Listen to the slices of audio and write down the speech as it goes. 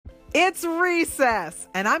It's recess,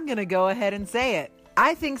 and I'm going to go ahead and say it.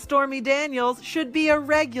 I think Stormy Daniels should be a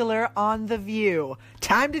regular on The View.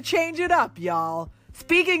 Time to change it up, y'all.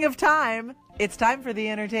 Speaking of time, it's time for the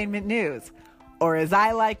entertainment news. Or as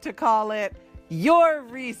I like to call it, your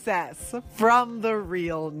recess from the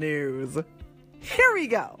real news. Here we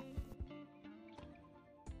go.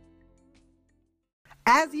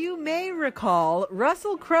 As you may recall,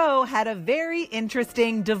 Russell Crowe had a very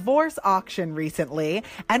interesting divorce auction recently,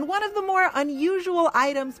 and one of the more unusual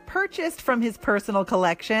items purchased from his personal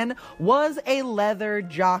collection was a leather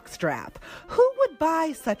jockstrap. Who would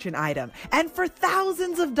buy such an item? And for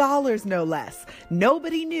thousands of dollars, no less.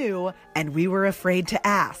 Nobody knew, and we were afraid to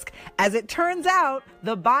ask. As it turns out,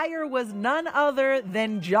 the buyer was none other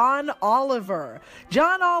than John Oliver.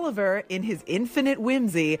 John Oliver, in his infinite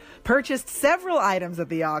whimsy, purchased several items at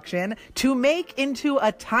the auction to make into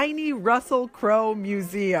a tiny Russell Crowe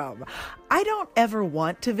museum. I don't ever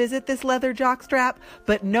want to visit this leather jockstrap,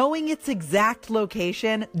 but knowing its exact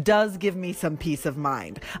location does give me some peace of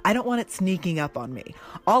mind. I don't want it sneaking up on me.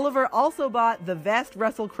 Oliver also bought the vest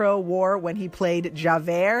Russell Crowe wore when he played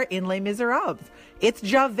Javert in Les Miserables. It's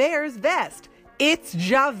Javert's vest. It's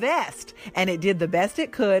Javest, and it did the best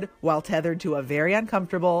it could while tethered to a very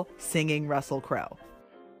uncomfortable singing Russell Crowe.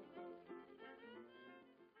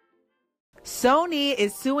 Sony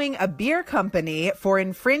is suing a beer company for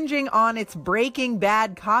infringing on its Breaking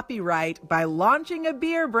Bad copyright by launching a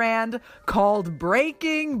beer brand called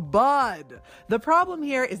Breaking Bud. The problem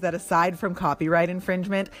here is that aside from copyright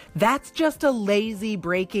infringement, that's just a lazy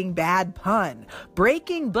Breaking Bad pun.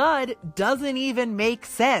 Breaking Bud doesn't even make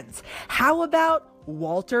sense. How about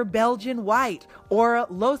Walter Belgian White, or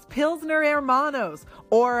Los Pilsner Hermanos,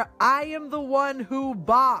 or I am the one who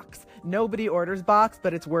box? Nobody orders box,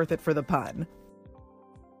 but it's worth it for the pun.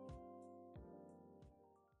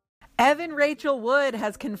 Evan Rachel Wood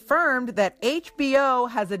has confirmed that HBO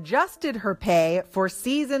has adjusted her pay for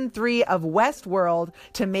season 3 of Westworld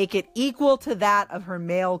to make it equal to that of her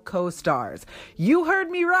male co-stars. You heard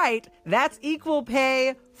me right. That's equal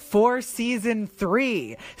pay for season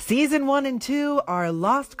 3. Season 1 and 2 are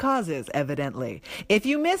lost causes, evidently. If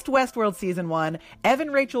you missed Westworld season 1, Evan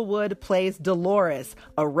Rachel Wood plays Dolores,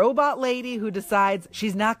 a robot lady who decides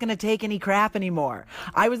she's not going to take any crap anymore.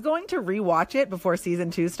 I was going to rewatch it before season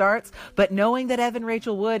 2 starts, but knowing that Evan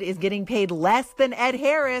Rachel Wood is getting paid less than Ed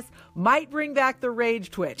Harris might bring back the rage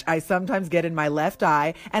twitch I sometimes get in my left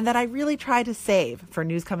eye and that I really try to save for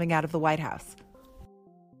news coming out of the White House.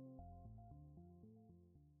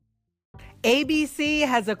 ABC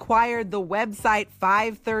has acquired the website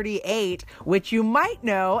 538, which you might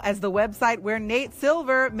know as the website where Nate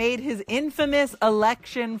Silver made his infamous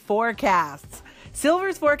election forecasts.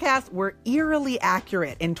 Silver's forecasts were eerily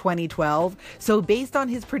accurate in 2012, so based on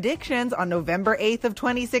his predictions on November 8th of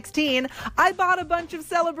 2016, I bought a bunch of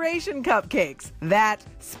celebration cupcakes that,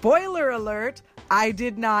 spoiler alert, I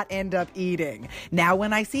did not end up eating. Now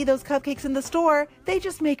when I see those cupcakes in the store, they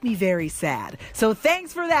just make me very sad. So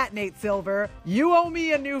thanks for that, Nate Silver. You owe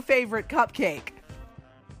me a new favorite cupcake.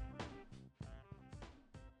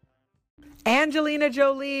 Angelina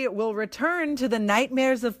Jolie will return to the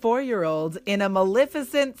nightmares of 4-year-olds in a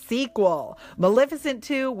Maleficent sequel. Maleficent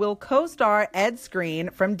 2 will co-star Ed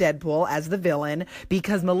Skrein from Deadpool as the villain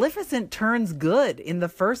because Maleficent turns good in the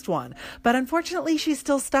first one. But unfortunately, she's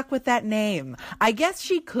still stuck with that name. I guess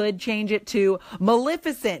she could change it to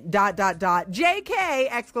Maleficent ...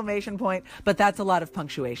 JK! ! But that's a lot of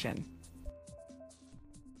punctuation.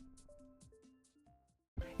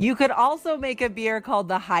 You could also make a beer called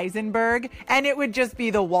the Heisenberg, and it would just be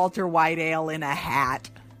the Walter White Ale in a hat.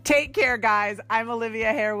 Take care, guys. I'm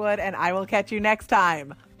Olivia Harewood, and I will catch you next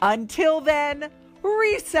time. Until then,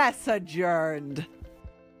 recess adjourned.